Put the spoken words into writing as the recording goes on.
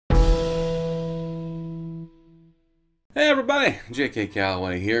Hey everybody, J.K.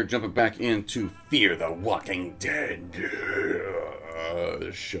 Calloway here, jumping back into Fear the Walking Dead.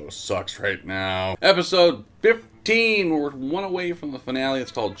 This show sucks right now. Episode 15, we're one away from the finale.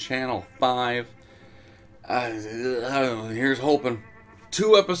 It's called Channel 5. Here's hoping.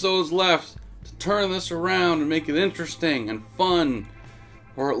 2 episodes left to turn this around and make it interesting and fun.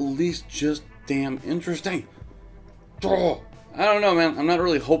 Or at least just damn interesting. Oh, I don't know, man. I'm not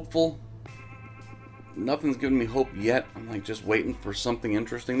really hopeful. Nothing's given me hope yet. I'm like just waiting for something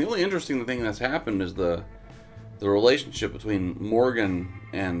interesting. The only interesting thing that's happened is the relationship between Morgan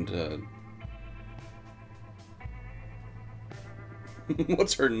and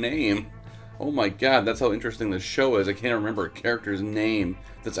what's her name? Oh my god, that's how interesting this show is. I can't remember a character's name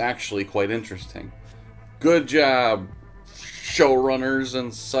that's actually quite interesting. Good job, showrunners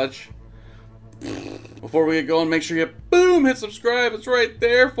and such. Before we get going, make sure you hit subscribe. It's right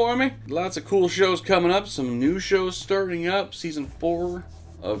there for me. Lots of cool shows coming up. Some new shows starting up. Season 4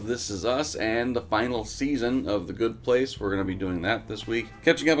 of This Is Us and the final season of The Good Place. We're going to be doing that this week.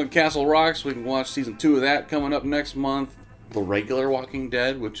 Catching up on Castle Rock, so we can watch Season 2 of that coming up next month. The regular Walking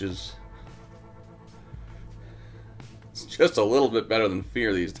Dead, which is it's just a little bit better than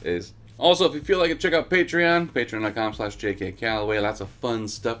Fear these days. Also, if you feel like it, check out Patreon. Patreon.com/JKCalloway. Lots of fun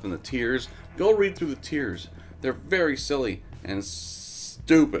stuff in the tiers. Go read through the tiers. They're very silly and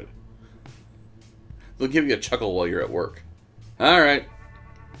stupid. They'll give you a chuckle while you're at work. Alright.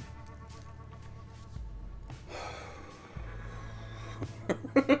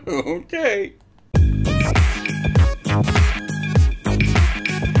 Okay.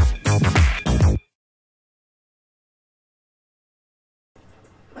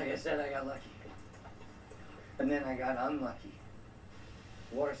 Like I said, I got lucky. And then I got unlucky.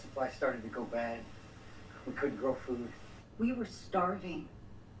 Water supply started to go bad. We couldn't grow food. We were starving.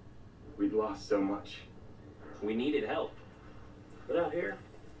 We'd lost so much. We needed help. But out here,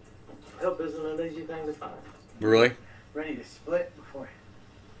 help isn't an easy thing to find. Really? Ready to split before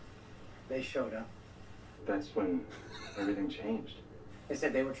they showed up. That's when everything changed. They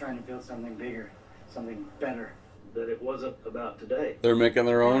said they were trying to build something bigger, something better. That it wasn't about today. They're making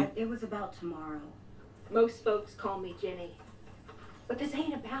their own? It was about tomorrow. Most folks call me Jenny. But this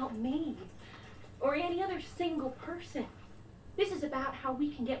ain't about me or any other single person. This is about how we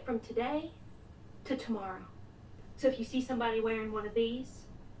can get from today to tomorrow. So if you see somebody wearing one of these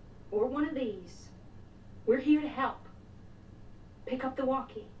or one of these, we're here to help. Pick up the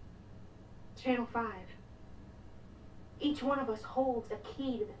walkie. Channel 5. Each one of us holds a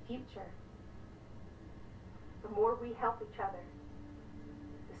key to the future. The more we help each other,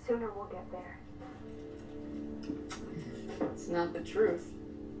 the sooner we'll get there. It's not the truth.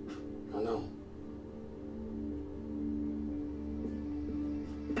 I know.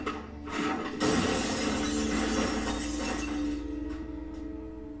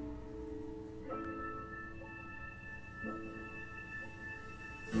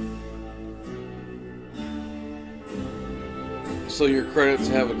 So your credits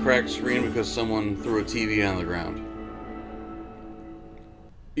have a cracked screen because someone threw a TV on the ground.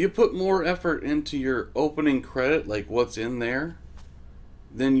 You put more effort into your opening credit, like what's in there,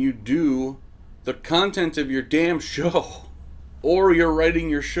 than you do the content of your damn show. Or you're writing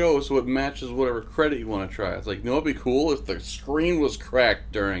your show so it matches whatever credit you want to try. It's like, you know, it'd be cool if the screen was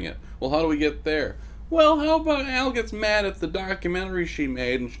cracked during it. Well, how do we get there? Well, how about Al gets mad at the documentary she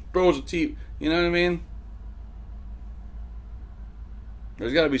made and throws a TV? You know what I mean?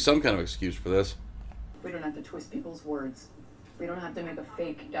 There's got to be some kind of excuse for this. We don't have to twist people's words. We don't have to make a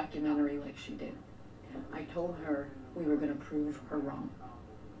fake documentary like she did. I told her we were going to prove her wrong.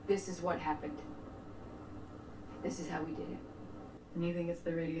 This is what happened. This is how we did it. And you think it's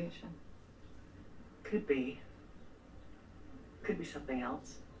the radiation? Could be. Could be something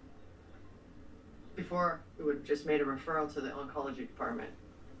else. Before, we would have just made a referral to the oncology department.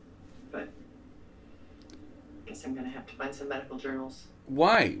 But I guess I'm going to have to find some medical journals.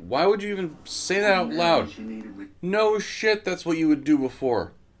 Why? Why would you even say that out loud? No shit, that's what you would do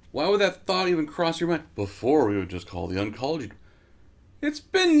before. Why would that thought even cross your mind? Before, we would just call the oncology. It's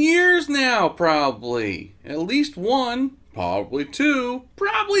been years now, probably. At least 1, probably 2,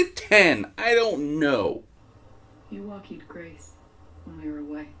 probably 10. I don't know. You walkied Grace when we were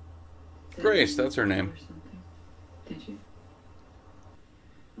away. Grace, that's her name. Or something. Did you?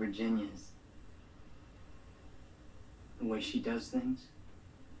 Virginia's. The way she does things,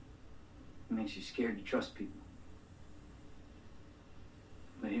 it makes you scared to trust people.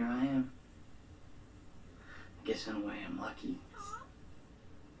 But here I am. I guess in a way I'm lucky.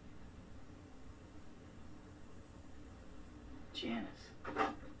 Janice.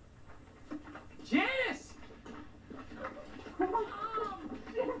 Janice!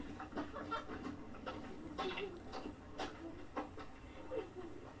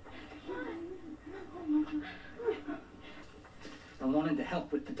 wanted to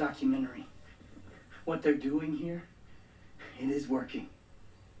help with the documentary. What they're doing here, it is working.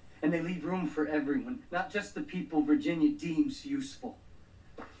 And they leave room for everyone, not just the people Virginia deems useful.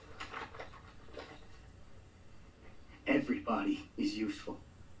 Everybody is useful.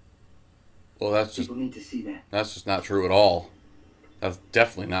 Well, that's just People need to see that. that's just not true at all. That's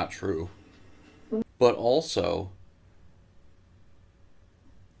definitely not true. But also,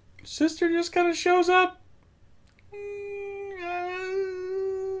 sister just kind of shows up.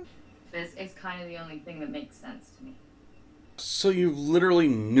 This is kind of the only thing that makes sense to me. So you've literally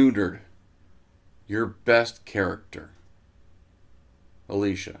neutered your best character,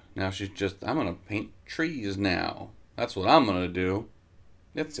 Alicia. Now she's just, I'm going to paint trees now. That's what I'm going to do.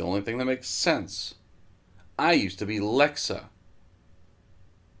 That's the only thing that makes sense. I used to be Lexa.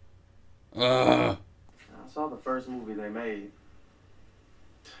 Ugh. I saw the first movie they made.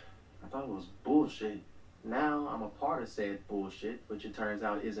 I thought it was bullshit. Now I'm a part of said bullshit, which it turns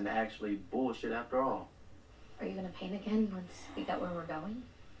out isn't actually bullshit after all. Are you gonna paint again once we get where we're going?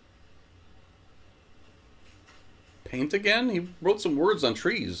 Paint again? He wrote some words on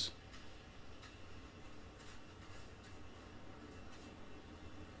trees.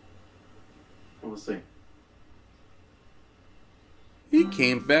 We'll see. He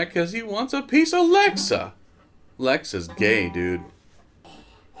came back because he wants a piece of Lexa. Lexa's gay, dude.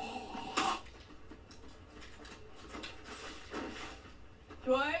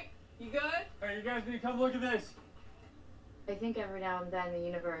 Dwight, you good? Hey, you guys need to come look at this. I think every now and then the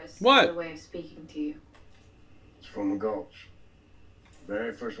universe What? has a way of speaking to you. It's from a gulch.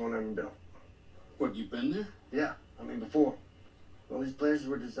 Very first one ever built. What, you been there? Yeah, I mean before. Well, these places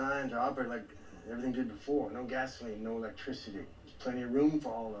were designed to operate like everything did before. No gasoline, no electricity. There's plenty of room for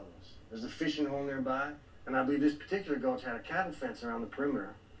all of us. There's a fishing hole nearby, and I believe this particular gulch had a cattle fence around the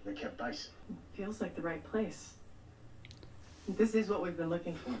perimeter that kept bison. Feels like the right place. This is what we've been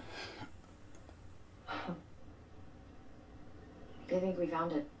looking for. I think we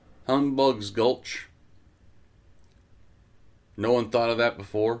found it. Humbug's Gulch. No one thought of that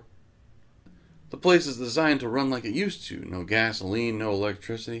before. The place is designed to run like it used to. No gasoline, no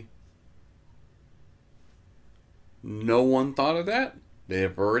electricity. No one thought of that. They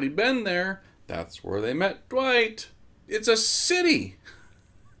have already been there. That's where they met Dwight. It's a city.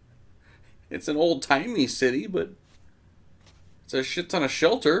 It's an old-timey city, but it's a shit ton of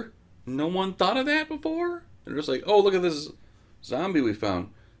shelter. No one thought of that before? They're just like, oh, look at this zombie we found.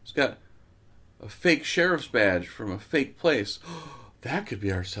 It's got a fake sheriff's badge from a fake place. That could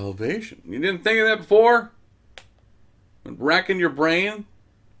be our salvation. You didn't think of that before? Racking your brain?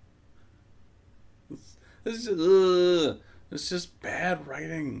 It's just bad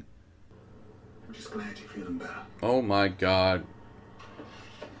writing. I'm just glad you're feeling better. Oh my god.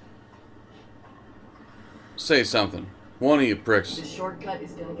 Say something. One of you pricks. The shortcut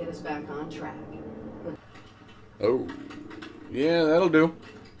is gonna get us back on track. Oh. Yeah, that'll do.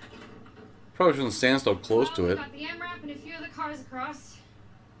 Probably shouldn't stand so close to it. Got the MRAP and a few of the cars across.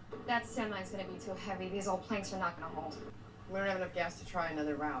 That semi's gonna be too heavy. These old planks are not gonna hold. We don't have enough gas to try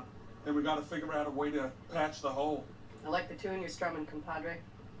another route. And we gotta figure out a way to patch the hole. I like the tune you're strumming, compadre.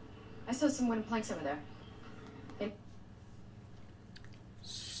 I saw some wooden planks over there.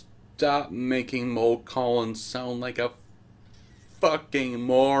 Stop making Mo Collins sound like a fucking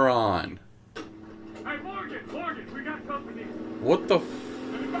moron. Hey, Morgan, we got company. What the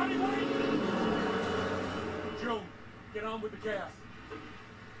Everybody wait! Joe, get on with the gas.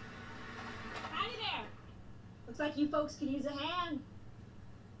 Howdy there. Looks like you folks could use a hand.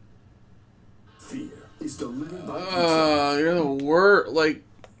 Fear is the living you're the worst. Like,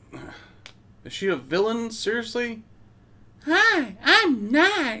 is she a villain? Seriously? Hi, I'm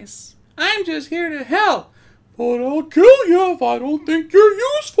nice. I'm just here to help. But I'll kill you if I don't think you're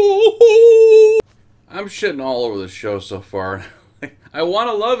useful. I'm shitting all over the show so far. I want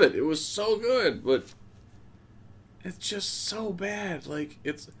to love it. It was so good, but it's just so bad. Like,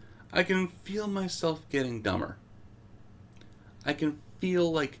 I can feel myself getting dumber. I can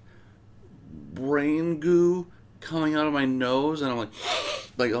feel, like, brain goo coming out of my nose, and I'm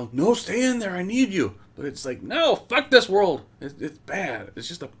like, oh, no, stay in there, I need you. But it's like, no, fuck this world. It's bad. It's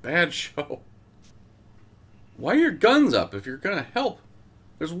just a bad show. Why are your guns up if you're gonna help?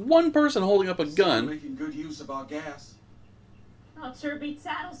 There's one person holding up a gun. Making good use of our gas. Oh, it sure beats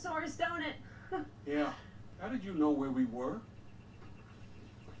saddle sores, don't it? Yeah. How did you know where we were?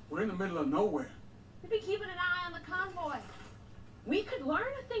 We're in the middle of nowhere. You've been keeping an eye on the convoy. We could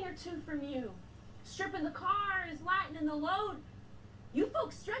learn a thing or two from you. Stripping the cars, lightening the load. You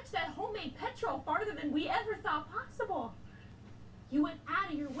folks stretched that homemade petrol farther than we ever thought possible. You went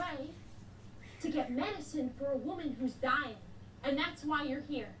out of your way to get medicine for a woman who's dying. And that's why you're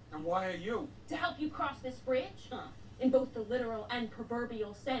here. And why are you? To help you cross this bridge. In both the literal and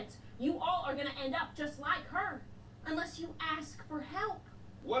proverbial sense. You all are gonna end up just like her. Unless you ask for help.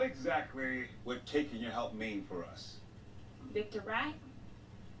 What exactly would taking your help mean for us? Victor, right?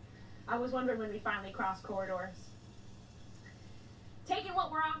 I was wondering when we finally crossed corridors. Taking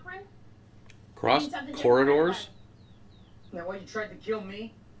what we're offering. Cross corridors? Now why you tried to kill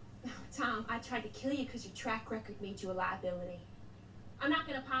me? Tom, I tried to kill you because your track record made you a liability. I'm not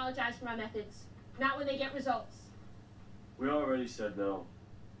going to apologize for my methods. Not when they get results. We already said no.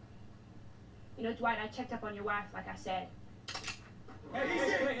 You know, Dwight, I checked up on your wife, like I said.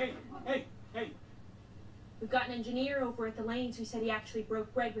 Hey. We've got an engineer over at the Lanes who said he actually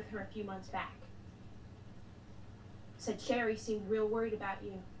broke bread with her a few months back. Said Sherry seemed real worried about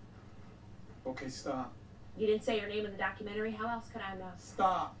you. Okay, stop. You didn't say her name in the documentary. How else could I know?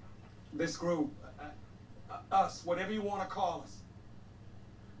 Stop. This group, us, whatever you want to call us.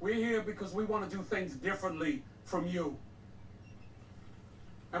 We're here because we want to do things differently from you.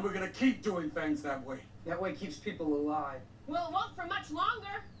 And we're going to keep doing things that way. That way keeps people alive. Well, it won't for much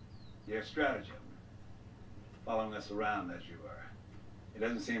longer. Your stratagem, following us around as you were, it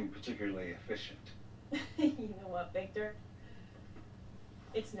doesn't seem particularly efficient. You know what, Victor?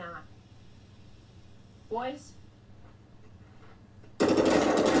 It's not. Boys? Yeah,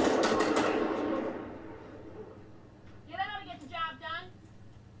 that ought to get the job done.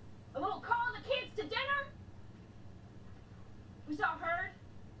 A little call the kids to dinner? We saw Herd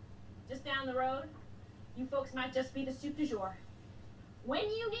just down the road. You folks might just be the soup du jour. When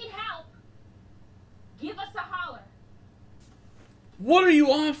you need help, give us a holler. What are you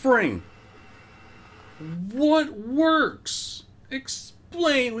offering? What works?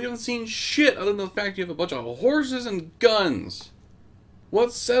 Explain. We haven't seen shit other than the fact you have a bunch of horses and guns.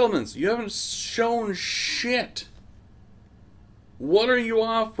 What settlements? You haven't shown shit. What are you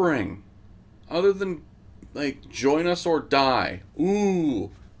offering? Other than, like, join us or die.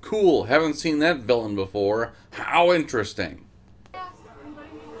 Ooh, cool. Haven't seen that villain before. How interesting.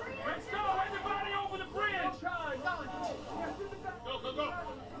 Let's go, everybody over the bridge! Go.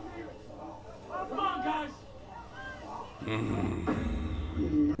 Come on, guys!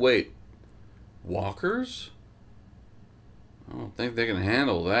 Wait. Walkers? I don't think they can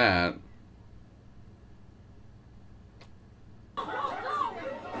handle that.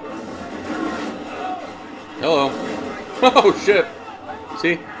 Hello. Oh, shit.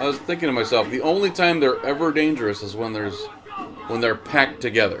 See, I was thinking to myself, the only time they're ever dangerous is when they're packed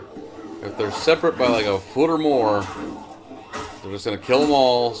together. If they're separate by like a foot or more, they're just gonna kill them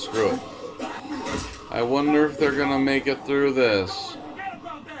all. Screw it. I wonder if they're gonna make it through this.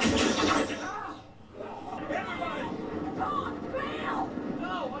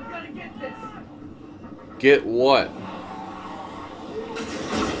 Get what?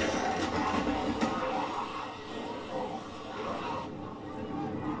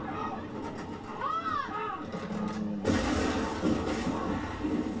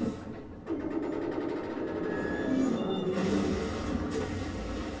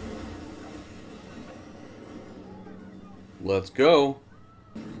 Let's go.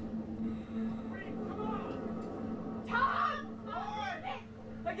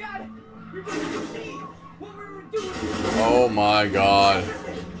 Oh my god. I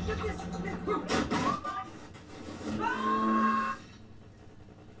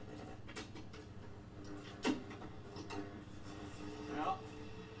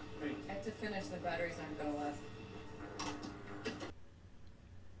have to finish, the batteries aren't gonna last.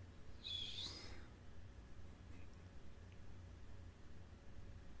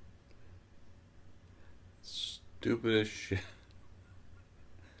 Stupid as shit.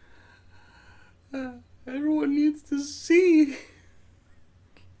 Everyone needs to see.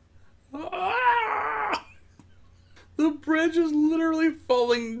 Ah! The bridge is literally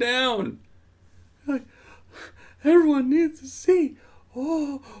falling down. Everyone needs to see.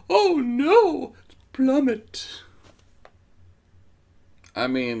 Oh no! Plummet. I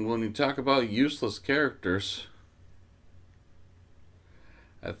mean, when you talk about useless characters,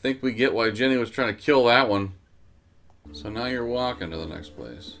 I think we get why Jenny was trying to kill that one. So now you're walking to the next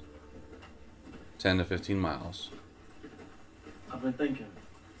place. 10 to 15 miles. I've been thinking.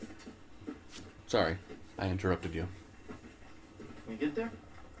 Sorry, I interrupted you. When you get there,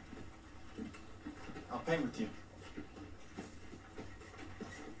 I'll paint with you.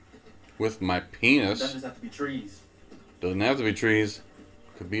 With my penis? Doesn't just have to be trees. Doesn't have to be trees.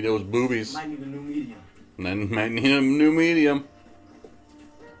 Could be those boobies. Might need a new medium. And then might need a new medium.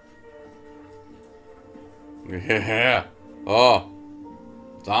 Yeah. Oh.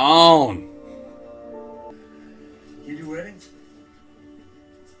 Down. You do weddings?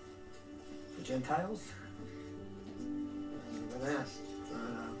 The Gentiles? I've been asked.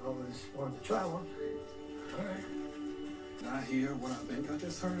 I've always wanted to try one. All right. Did I hear what I think I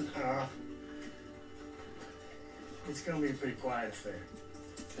just heard? It's gonna be a pretty quiet affair.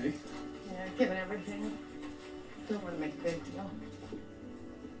 Okay. Yeah, given everything, don't want to make a big deal.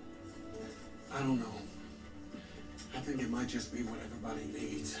 I don't know. I think it might just be what everybody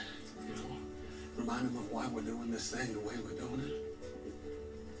needs. You know? Remind them of why we're doing this thing the way we're doing it.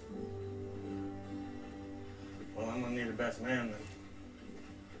 Well, I'm gonna need a best man then.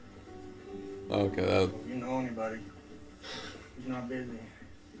 Okay, If you know anybody who's not busy.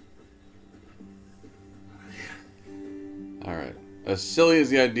 alright. As silly as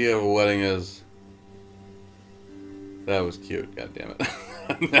the idea of a wedding is, that was cute, god damn it.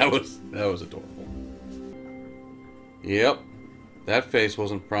 that was adorable. Yep. That face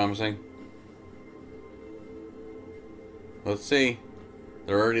wasn't promising. Let's see.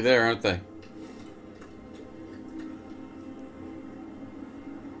 They're already there, aren't they?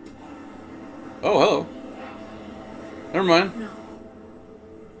 Oh, hello. Never mind. No.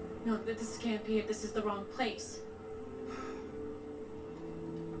 No, this can't be it. This is the wrong place.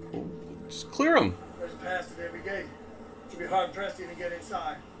 Just clear them. There's a pass at every gate. Should be hard pressed to even get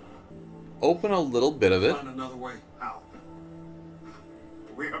inside. Open a little bit of it. Find another way. How?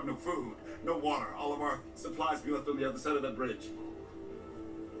 We have no food, no water. All of our supplies be left on the other side of that bridge.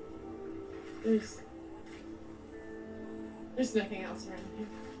 There's nothing else around here.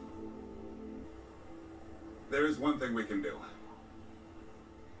 There is one thing we can do.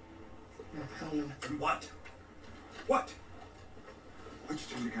 No, hell no. And what? What? Why'd you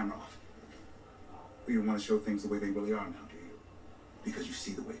turn the camera off? We don't want to show things the way they really are now, do you? Because you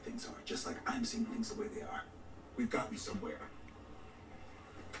see the way things are, just like I'm seeing things the way they are. We've gotten somewhere.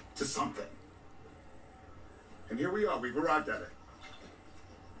 To something. And here we are, we've arrived at it.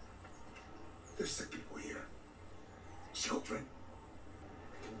 There's sick people here. Children.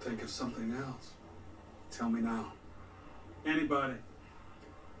 I can think of something else. Tell me now. Anybody.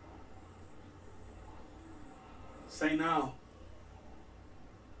 Say now.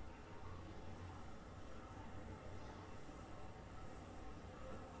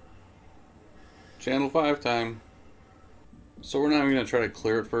 Channel 5 time. So we're not even going to try to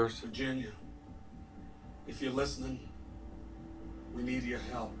clear it first? Virginia, if you're listening, we need your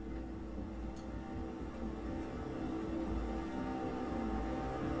help.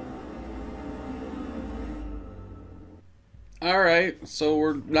 Alright, so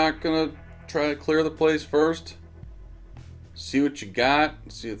we're not going to try to clear the place first. See what you got.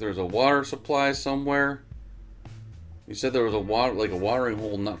 See if there's a water supply somewhere. You said there was a watering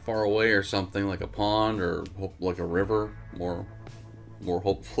hole not far away or something, like a pond or like a river, more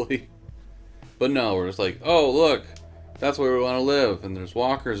hopefully. But no, we're just like, oh look, that's where we want to live, and there's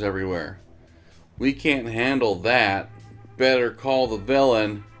walkers everywhere. We can't handle that. Better call the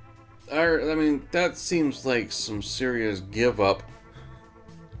villain. I mean, that seems like some serious give up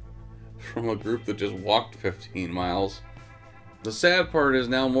from a group that just walked 15 miles. The sad part is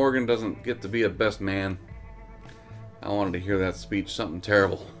now Morgan doesn't get to be a best man. I wanted to hear that speech, something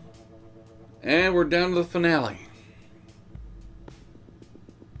terrible. And we're down to the finale.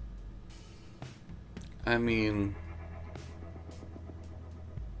 I mean,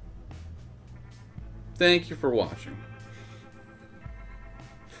 thank you for watching.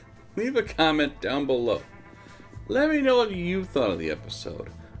 Leave a comment down below. Let me know what you thought of the episode.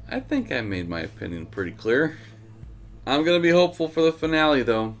 I think I made my opinion pretty clear. I'm going to be hopeful for the finale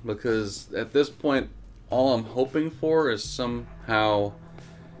though, because at this point, all I'm hoping for is somehow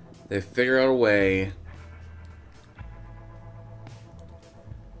they figure out a way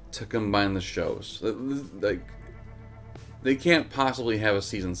to combine the shows. Like, they can't possibly have a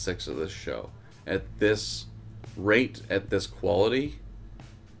season 6 of this show at this rate, at this quality,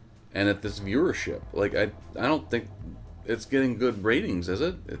 and at this viewership. Like, I don't think it's getting good ratings, is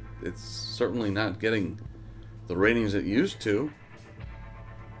it? It's certainly not getting the ratings it used to.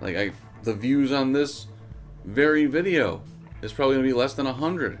 Like, the views on this very video is probably going to be less than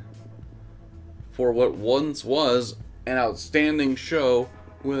 100 for what once was an outstanding show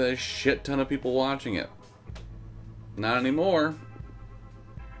with a shit ton of people watching it. Not anymore.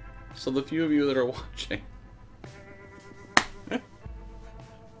 So the few of you that are watching,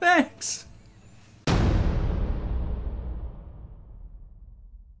 thanks!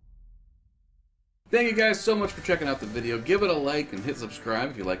 Thank you guys so much for checking out the video. Give it a like and hit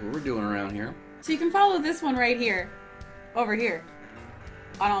subscribe if you like what we're doing around here. So you can follow this one right here, over here,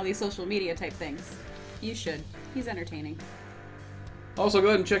 on all these social media type things. You should. He's entertaining. Also, go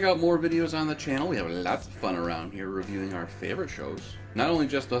ahead and check out more videos on the channel. We have lots of fun around here reviewing our favorite shows. Not only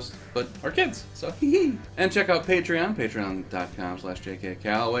just us, but our kids. So, hee. And check out Patreon, patreon.com/JK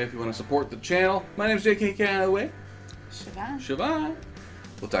Calloway if you want to support the channel. My name's JK Calloway. Siobhan. Siobhan.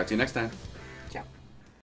 We'll talk to you next time.